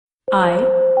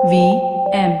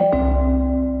IVM.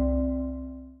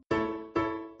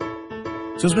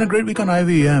 So it's been a great week on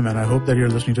IVM, and I hope that you're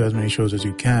listening to as many shows as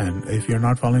you can. If you're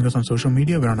not following us on social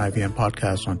media, we're on IVM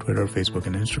Podcast on Twitter, Facebook,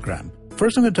 and Instagram.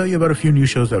 First, I'm going to tell you about a few new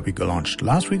shows that we launched.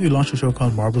 Last week, we launched a show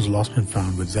called Marbles Lost and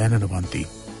Found with Zen and Avanti.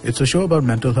 It's a show about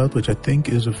mental health, which I think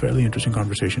is a fairly interesting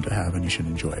conversation to have, and you should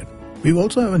enjoy it. We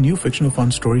also have a new fictional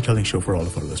fun storytelling show for all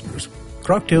of our listeners.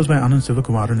 Croc Tales by Anand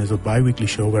Sivakumaran is a bi-weekly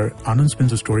show where Anand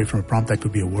spins a story from a prompt that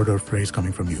could be a word or phrase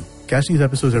coming from you. Catch these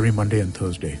episodes every Monday and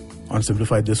Thursday. On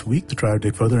Simplified this week, the trio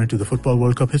dig further into the Football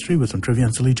World Cup history with some trivia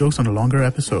and silly jokes on a longer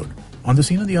episode. On The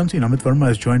Scene and the Unseen, Amit Verma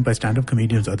is joined by stand-up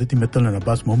comedians Aditi Mittal and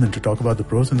Abbas Momin to talk about the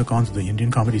pros and the cons of the Indian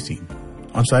comedy scene.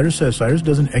 On Cyrus Says, Cyrus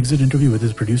does an exit interview with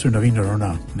his producer Naveen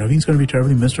Narona. Naveen's going to be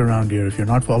terribly missed around here. If you're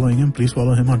not following him, please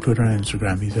follow him on Twitter and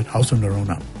Instagram. He's at House of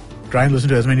Narona. Try and listen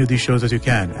to as many of these shows as you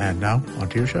can. And now, on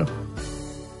to your show.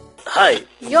 Hi,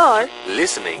 You're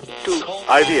listening to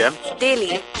IVM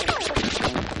Daily.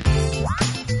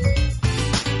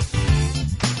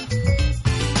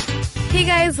 Hey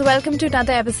guys, welcome to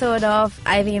another episode of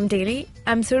IVM Daily.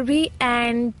 I'm Surbhi,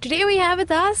 and today we have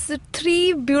with us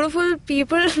three beautiful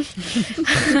people.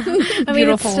 I mean,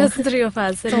 it's just the three of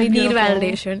us, and we need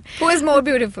validation. Who is more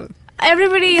beautiful?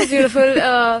 Everybody is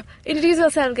beautiful. Introduce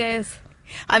yourself, guys.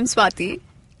 I'm Swati.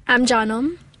 I'm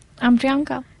Janam. I'm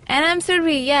Priyanka. And I'm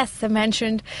Surbhi, yes, I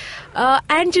mentioned.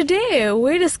 And today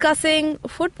we're discussing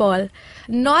football.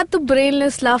 Not the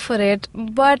brainless love for it,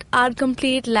 but our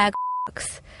complete lack of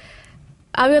fucks.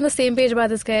 Are we on the same page about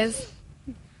this, guys?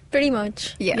 Pretty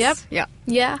much. Yes. Yep. Yeah.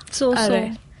 Yeah? So.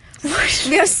 Alright.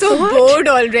 We are so bored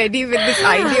already with this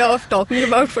idea of talking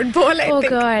about football, I think.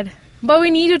 God. But we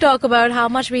need to talk about how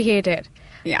much we hate it.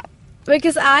 Yeah.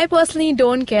 Because I personally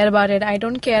don't care about it. I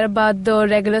don't care about the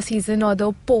regular season or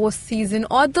the post-season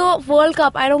or the World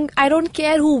Cup. I don't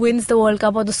care who wins the World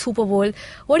Cup or the Super Bowl.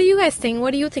 What do you guys think?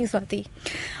 What do you think, Swati?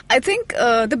 I think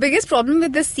the biggest problem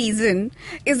with this season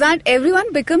is that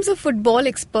everyone becomes a football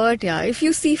expert, yeah. If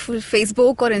you see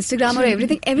Facebook or Instagram or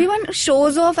everything, everyone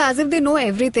shows off as if they know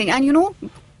everything. And you know,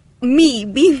 me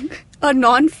being a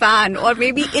non-fan or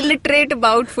maybe illiterate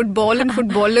about football and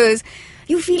footballers,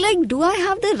 you feel like, do I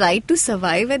have the right to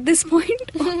survive at this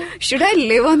point? Should I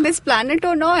live on this planet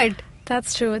or not?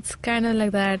 That's true. It's kind of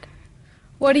like that.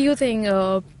 What do you think,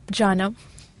 Jana?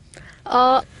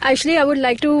 Actually, I would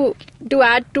like to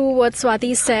add to what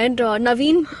Swati said.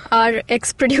 Naveen, our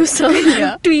ex-producer,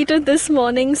 tweeted this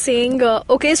morning saying,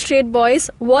 okay, straight boys,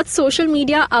 what social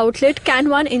media outlet can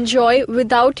one enjoy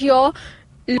without your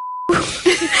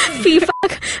FIFA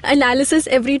analysis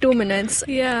every 2 minutes?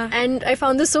 Yeah. And I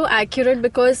found this so accurate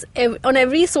because on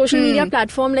every social media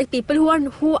platform, like people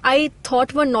who I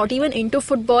thought were not even into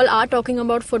football are talking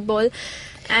about football.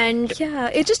 And yeah,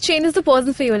 it just changes the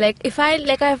person for you. Like if I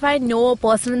know a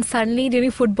person and suddenly during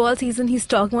football season he's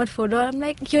talking about football, I'm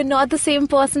like, you're not the same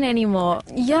person anymore.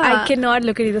 Yeah. I cannot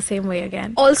look at you the same way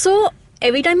again. Also,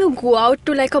 every time you go out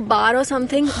to like a bar or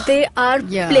something, they are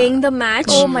playing the match.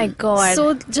 Oh my God.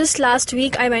 So just last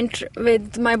week I went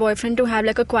with my boyfriend to have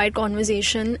like a quiet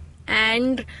conversation,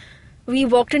 and we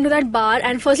walked into that bar,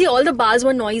 and firstly all the bars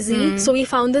were noisy, so we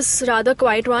found this rather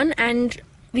quiet one, and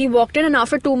we walked in, and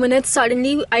after 2 minutes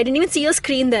suddenly I didn't even see a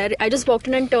screen there. I just walked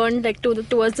in and turned like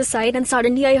towards the side, and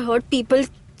suddenly I heard people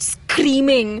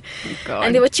screaming,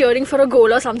 and they were cheering for a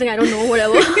goal or something, I don't know,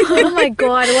 whatever. Oh my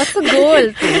God, what's the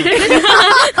goal?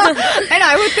 And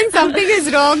I would think something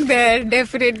is wrong there,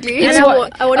 definitely. And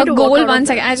I wanted to goal, walk out one of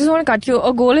second, I just want to cut you.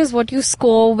 A goal is what you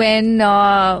score when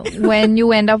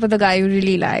you end up with a guy you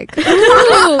really like. Ooh,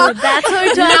 that's how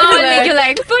it's Now you're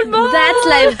like, football. That's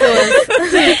life goals.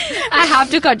 I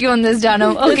have to cut you on this,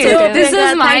 Jano. Okay, okay. this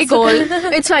is my goal.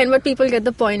 It's fine, but people get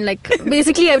the point. Like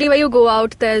basically everywhere you go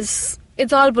out,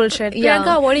 It's all bullshit. Yeah.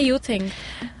 Priyanka, what do you think?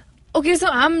 Okay, so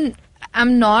I'm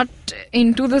not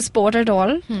into the sport at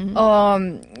all.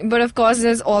 But of course,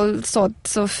 there's all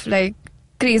sorts of like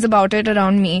craze about it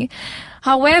around me.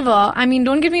 However, I mean,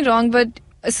 don't get me wrong, but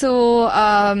so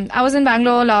I was in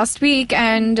Bangalore last week,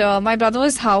 and my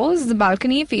brother's house, the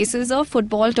balcony faces a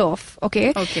football turf.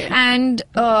 Okay. And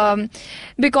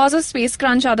because of space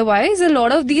crunch, otherwise, a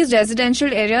lot of these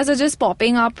residential areas are just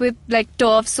popping up with like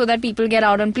turfs so that people get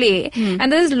out and play.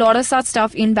 And there's a lot of such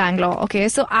stuff in Bangalore. Okay,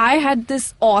 so I had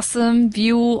this awesome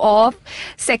view of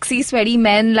sexy, sweaty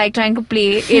men like trying to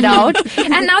play it out,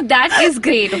 and now that is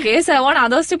great. Okay, so I want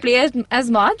others to play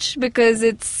as much because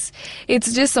it's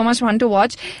just so much fun to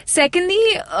watch. Secondly,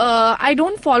 I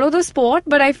don't follow the sport,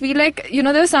 but I feel like,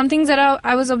 there's some things that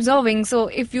I was observing. So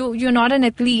if you're not an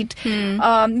athlete,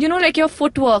 like your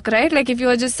footwork, right? Like if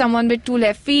you're just someone with two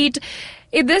left feet,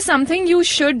 if there's something you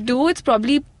should do, it's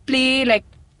probably play like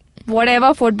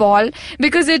whatever football,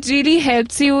 because it really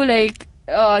helps you like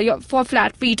for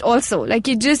flat feet also. Like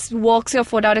it just works your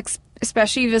foot out,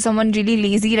 especially if you're someone really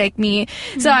lazy like me.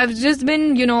 So I've just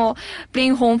been,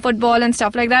 playing home football and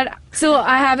stuff like that. So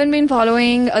I haven't been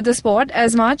following the sport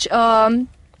as much.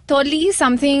 Thirdly,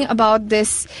 something about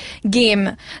this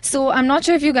game. So I'm not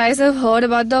sure if you guys have heard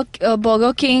about the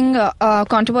Burger King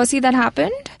controversy that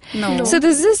happened. No. So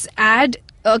there's this ad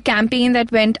campaign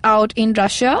that went out in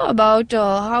Russia about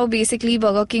how basically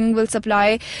Burger King will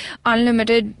supply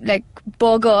unlimited like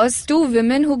burgers to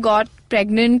women who got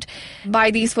pregnant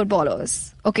by these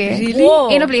footballers. Okay,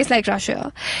 Really? In a place like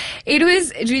Russia. It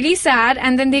was really sad,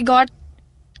 and then they got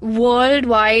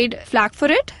worldwide flack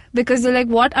for it because they're like,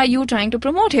 "What are you trying to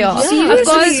promote here?" Seriously, Of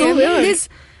course, so weird.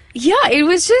 yeah, it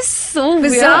was just so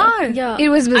Bizarre. weird. Yeah. It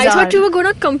was bizarre. I thought you were going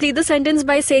to complete the sentence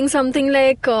by saying something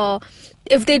like,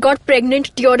 if they got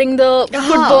pregnant during the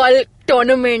football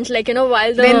tournament, like,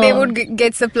 while the... Then they would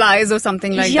get supplies or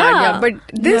something like that. Yeah, but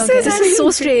this is so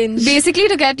strange. Basically,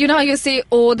 to get, how you say,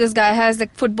 oh, this guy has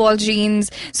like football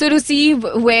genes. So to see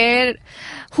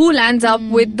who lands up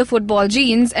with the football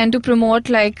genes and to promote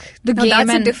like the Now, game. that's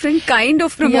and a different kind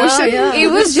of promotion. Yeah. It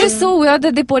was just so weird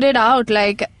that they put it out.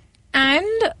 Like, and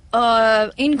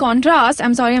in contrast,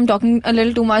 I'm sorry I'm talking a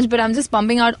little too much, but I'm just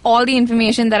pumping out all the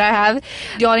information that I have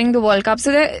during the World Cup.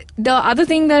 So the other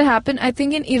thing that happened, I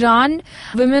think in Iran,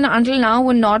 women until now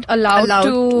were not allowed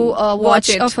to watch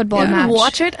it. a football Yeah. match.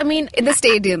 Watch it? I mean, In the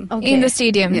stadium. In the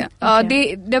stadium. Yeah.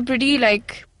 They're pretty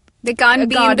like... They can't be in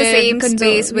the guarded, same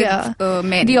space with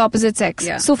men. the opposite sex.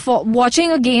 Yeah. So for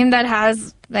watching a game that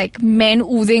has like men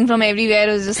oozing from everywhere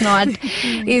is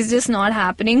just not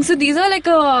happening. So these are like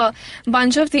a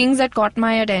bunch of things that caught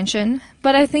my attention.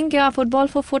 But I think football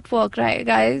for footwork, right,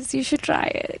 guys? You should try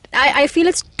it. I feel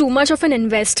it's too much of an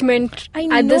investment I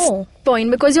at this know. point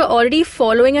because you're already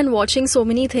following and watching so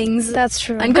many things. That's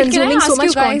true. And But consuming so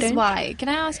much guys content. why? Can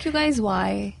I ask you guys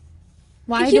why?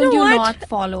 Why You don't know you what? not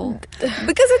follow?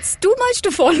 Because it's too much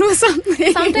to follow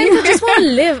something. sometimes I just want to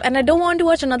live and I don't want to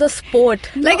watch another sport.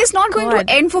 Like it's not going God.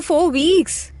 to end for 4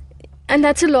 weeks. And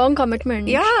that's a long commitment.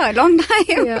 Yeah, long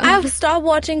time. Yeah. I've stopped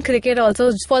watching cricket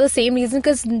also for the same reason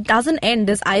because it doesn't end.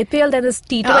 There's IPL, then there's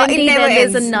T20, it never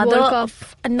then there's ends.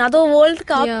 another World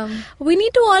Cup. Yeah. We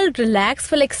need to all relax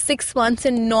for like 6 months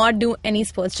and not do any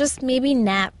sports. Just maybe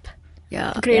nap.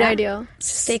 Yeah. Great Yeah. idea.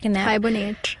 Just take a nap.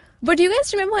 Hibernate. But do you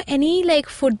guys remember any like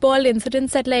football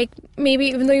incidents that like maybe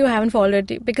even though you haven't followed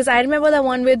it? Because I remember the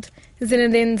one with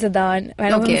Zinedine Zidane. I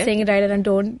don't know if I'm saying it right and I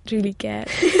don't really care.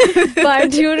 But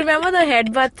do you remember the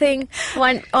headbutt thing?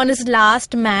 On his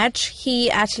last match, he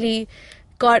actually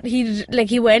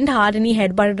he went hard and he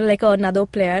headbutted like another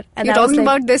player. And You're that was, talking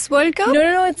like, about this World Cup?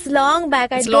 No, it's long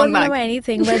back. It's I long don't back. remember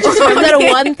anything, but I just remember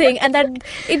that one thing, and that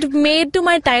it made to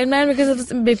my timeline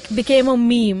because it became a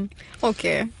meme.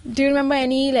 Okay. Do you remember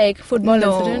any like football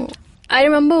No. incident? I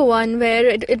remember one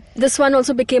where this one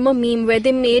also became a meme where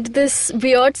they made this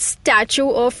weird statue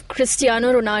of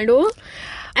Cristiano Ronaldo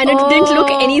and it didn't look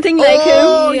anything like him.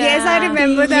 Oh, yes, I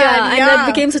remember that. Yeah, and that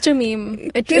became such a meme.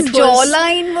 His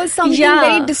jawline was something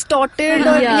very distorted. Or,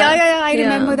 I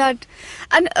remember that.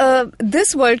 And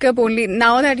this World Cup only,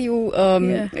 now that you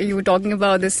were talking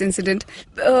about this incident,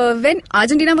 when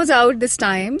Argentina was out this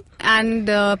time and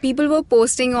people were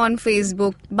posting on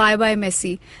Facebook, bye-bye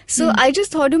Messi. So I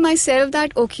just thought to myself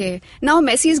that, okay, now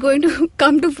Messi is going to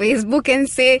come to Facebook and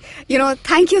say,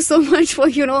 thank you so much for,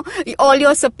 all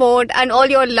your support and all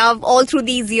your love all through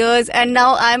these years and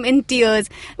now I'm in tears.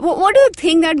 What do you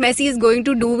think that Messi is going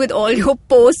to do with all your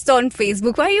posts on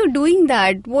Facebook? Why are you doing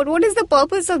that? What is the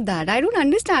purpose of that? I don't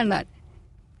understand that.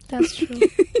 That's true.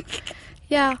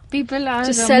 Yeah. People are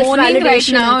Just moaning right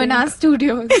self-validation, now I in think. our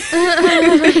studios.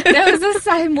 There was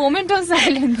a moment of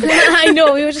silence. I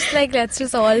know. We were just like, let's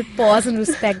just all pause and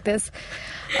respect this.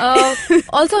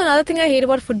 Also, another thing I hate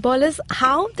about football is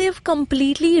how they've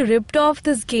completely ripped off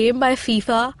this game by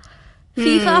FIFA.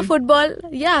 FIFA football,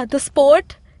 the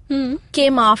sport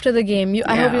came after the game.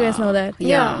 I hope you guys know that.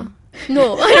 Yeah.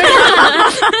 No.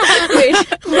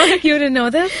 Wait, you didn't know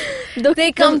this?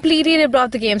 They completely ripped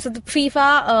off the game. So the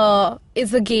FIFA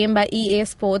is a game by EA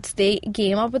Sports. They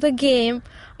came up with a game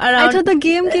around... I thought the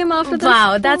game came after the...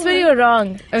 Wow, that's where you're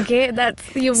wrong. Okay,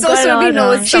 you've So got it all Surbi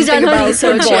knows wrong. She's done something her about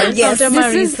research, football. yes. After my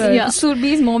This is research.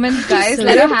 Surbi's moment, guys.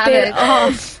 Let her have Rip it.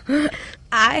 off.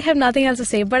 I have nothing else to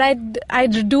say, but I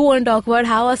do want to talk about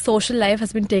how our social life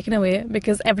has been taken away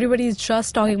because everybody is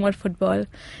just talking about football,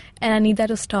 and I need that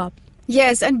to stop.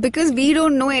 Yes, and because we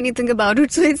don't know anything about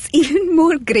it, so it's even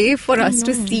more grave for us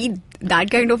to see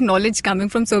that kind of knowledge coming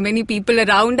from so many people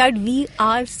around that we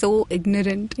are so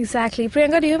ignorant. Exactly.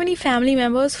 Priyanka, do you have any family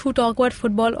members who talk about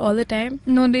football all the time?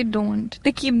 No, they don't.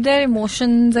 They keep their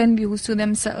emotions and views to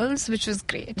themselves, which was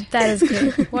great. That is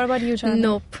great. What about you, John?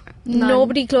 Nope. None.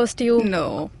 Nobody close to you?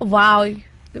 No. Wow. I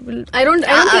don't think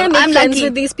I make I'm friends lucky.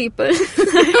 with these people.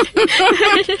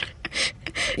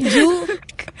 You?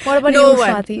 What about No you, one.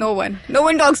 Swati? No one. No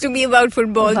one talks to me about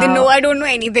football. They Wow. know I don't know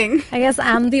anything. I guess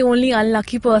I'm the only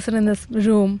unlucky person in this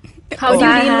room. How do you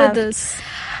I deal have- with this?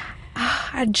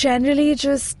 I generally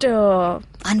just...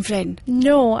 Unfriend.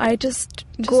 no, I just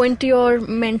Go into your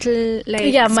mental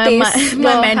my space,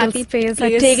 my your mental happy space. I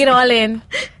place. take it all in.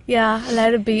 Yeah, I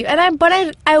let it be. And I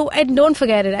don't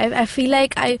forget it. I feel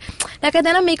like I make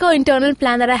an internal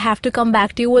plan that I have to come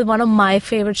back to you with one of my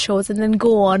favorite shows and then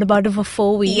go on about it for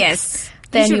 4 weeks. Yes.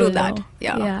 Then you should you'll do that. know.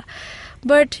 Yeah.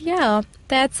 But yeah,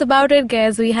 that's about it,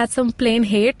 guys. We had some plain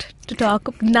hate to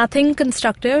talk. Nothing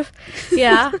constructive.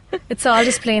 Yeah, it's all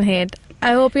just plain hate.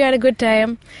 I hope you had a good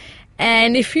time.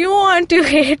 And if you want to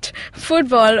hate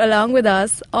football along with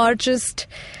us, or just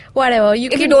whatever,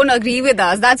 If you don't agree with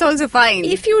us, that's also fine.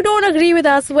 If you don't agree with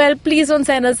us, well, please don't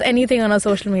send us anything on our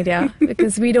social media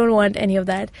because we don't want any of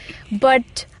that.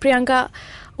 But Priyanka,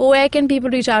 where can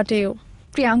people reach out to you?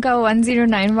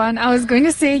 Priyanka1091. I was going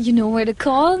to say, you know where to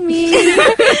call me.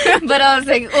 But I was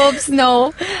like, oops,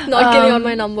 no. Not giving out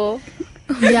my number.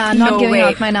 Yeah, not No giving way.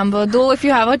 out my number. Though if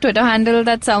you have a Twitter handle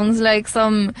that sounds like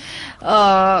some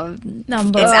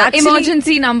Number. It's actually-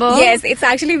 emergency number. Yes, it's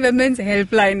actually women's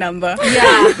helpline number.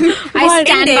 Yeah, I What?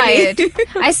 stand In by Delhi. it.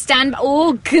 I stand.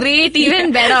 Oh, great!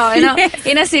 Even better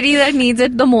in a city that needs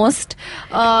it the most.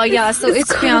 Yeah, so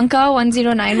it's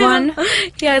Priyanka1091.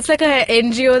 Yeah, it's like a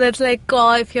NGO that's like,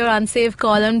 call if you're unsafe,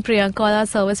 call on Priyanka, call our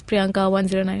service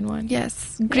Priyanka1091.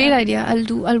 Yes, great idea.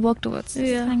 I'll work towards this.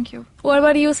 Yeah. Thank you. What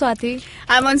about you, Swati?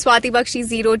 I'm on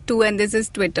Swati02 and this is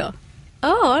Twitter.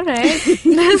 Oh, all right.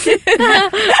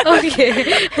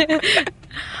 Okay.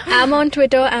 I'm on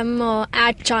Twitter. I'm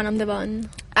at Janam Devan.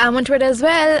 I'm on Twitter as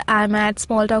well. I'm at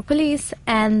Small Talk Police.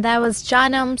 And that was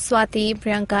Janam, Swati,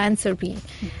 Priyanka, and Surbhi.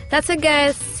 That's it,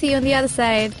 guys. See you on the other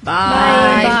side.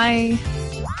 Bye.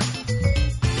 Bye.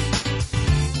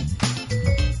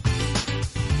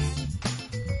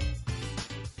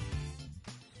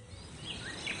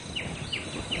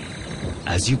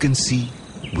 As you can see,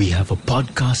 we have a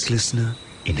podcast listener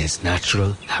in his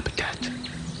natural habitat.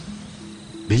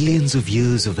 Billions of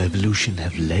years of evolution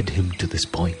have led him to this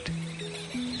point.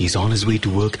 He's on his way to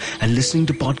work and listening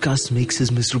to podcasts makes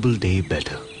his miserable day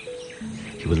better.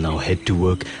 He will now head to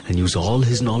work and use all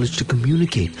his knowledge to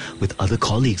communicate with other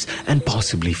colleagues and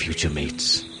possibly future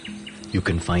mates. You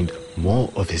can find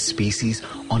more of his species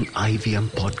on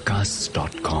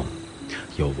ivmpodcasts.com,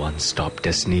 your one-stop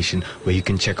destination where you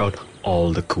can check out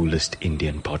all the coolest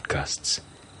Indian podcasts.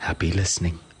 Happy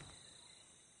listening.